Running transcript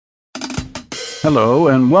Hello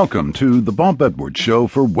and welcome to the Bob Edwards Show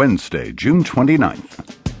for Wednesday, June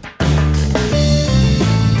 29th.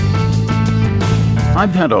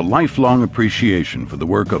 I've had a lifelong appreciation for the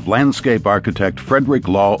work of landscape architect Frederick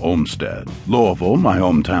Law Olmsted. Louisville, my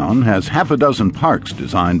hometown, has half a dozen parks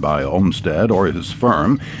designed by Olmsted or his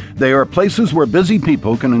firm. They are places where busy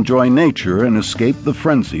people can enjoy nature and escape the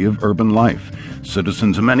frenzy of urban life.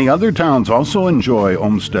 Citizens of many other towns also enjoy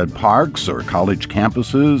Olmsted parks or college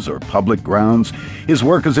campuses or public grounds. His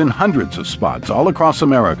work is in hundreds of spots all across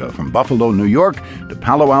America, from Buffalo, New York to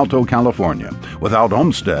Palo Alto, California. Without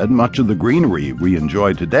Olmsted, much of the greenery we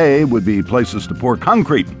enjoy today would be places to pour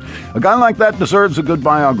concrete. A guy like that deserves a good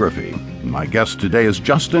biography. My guest today is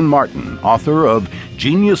Justin Martin, author of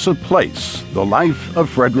Genius of Place, The Life of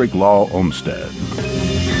Frederick Law Olmsted.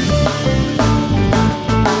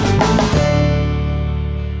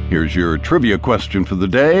 Here's your trivia question for the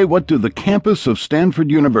day. What do the campus of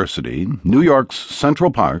Stanford University, New York's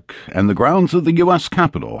Central Park, and the grounds of the U.S.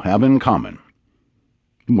 Capitol have in common?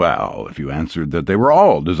 Well, if you answered that they were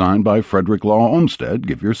all designed by Frederick Law Olmsted,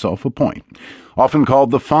 give yourself a point. Often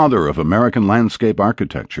called the father of American landscape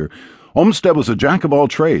architecture, Olmsted was a jack of all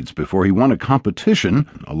trades before he won a competition,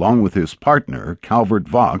 along with his partner, Calvert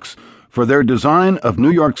Vaux, for their design of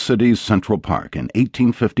New York City's Central Park in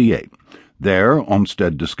 1858. There,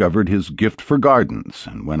 Olmsted discovered his gift for gardens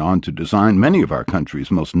and went on to design many of our country's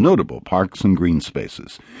most notable parks and green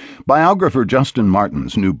spaces. Biographer Justin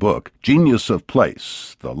Martin's new book, Genius of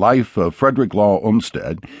Place, The Life of Frederick Law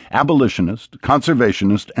Olmsted, abolitionist,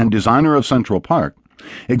 conservationist, and designer of Central Park,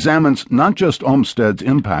 examines not just Olmsted's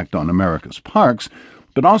impact on America's parks,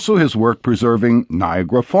 but also his work preserving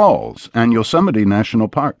Niagara Falls and Yosemite National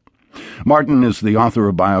Park. Martin is the author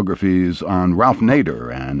of biographies on Ralph Nader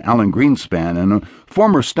and Alan Greenspan and a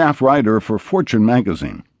former staff writer for Fortune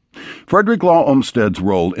magazine. Frederick Law Olmsted's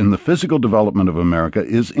role in the physical development of America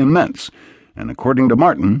is immense, and according to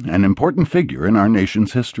Martin, an important figure in our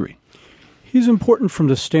nation's history. He's important from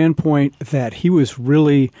the standpoint that he was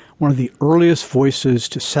really one of the earliest voices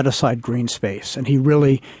to set aside green space, and he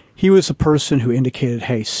was the person who indicated,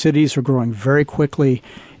 hey, cities are growing very quickly.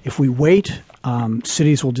 If we wait,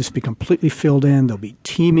 cities will just be completely filled in. There'll be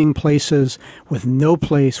teeming places with no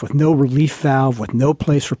relief valve, with no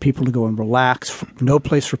place for people to go and relax, no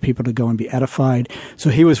place for people to go and be edified.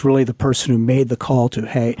 So he was really the person who made the call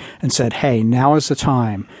and said, hey, now is the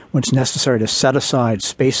time when it's necessary to set aside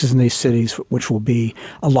spaces in these cities which will be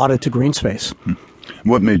allotted to green space.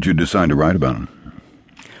 What made you decide to write about him?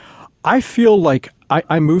 I feel like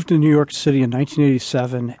I moved to New York City in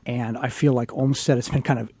 1987, and I feel like Olmsted has been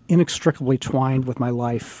kind of inextricably twined with my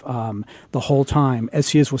life the whole time, as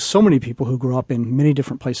he is with so many people who grew up in many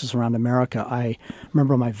different places around America. I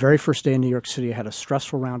remember on my very first day in New York City, I had a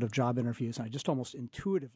stressful round of job interviews, and I just almost intuitively